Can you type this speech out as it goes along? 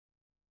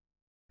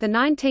The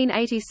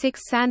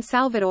 1986 San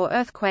Salvador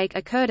earthquake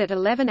occurred at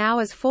 11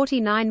 hours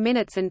 49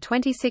 minutes and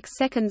 26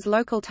 seconds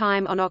local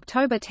time on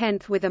October 10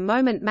 with a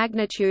moment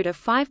magnitude of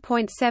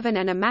 5.7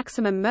 and a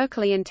maximum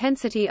Mercalli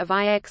intensity of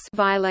IX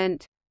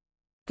violent.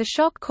 The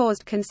shock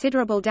caused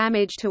considerable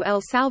damage to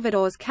El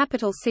Salvador's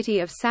capital city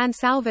of San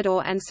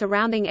Salvador and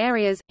surrounding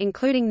areas,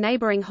 including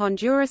neighboring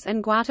Honduras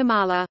and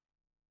Guatemala.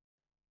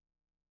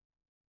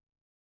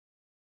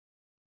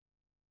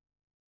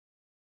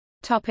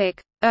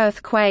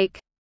 Earthquake.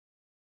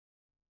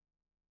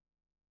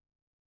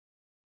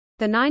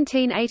 The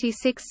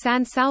 1986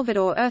 San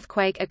Salvador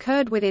earthquake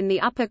occurred within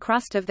the upper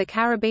crust of the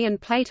Caribbean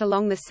plate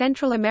along the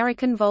Central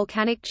American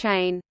volcanic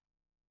chain.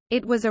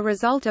 It was a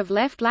result of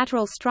left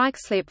lateral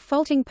strike-slip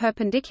faulting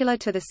perpendicular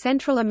to the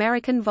Central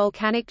American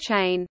volcanic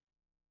chain.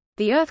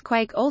 The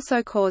earthquake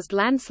also caused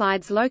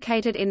landslides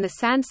located in the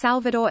San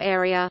Salvador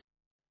area.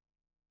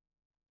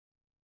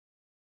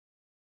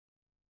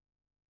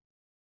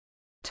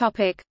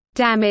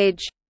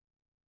 Damage.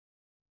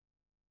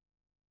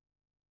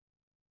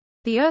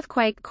 The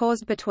earthquake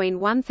caused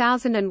between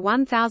 1,000 and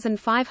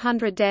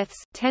 1,500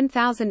 deaths,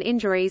 10,000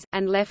 injuries,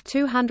 and left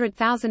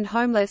 200,000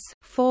 homeless.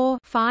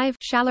 5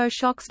 shallow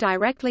shocks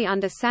directly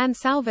under San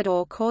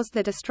Salvador caused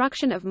the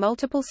destruction of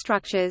multiple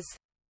structures.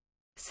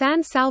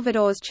 San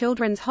Salvador's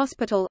Children's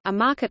Hospital, a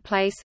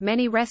marketplace,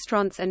 many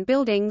restaurants and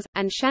buildings,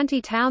 and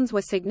shanty towns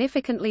were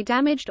significantly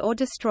damaged or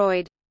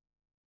destroyed.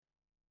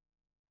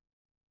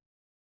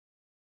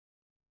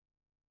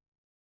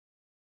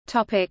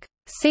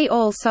 See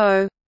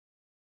also: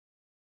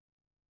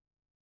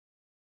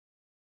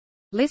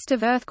 List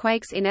of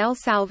earthquakes in El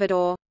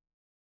Salvador.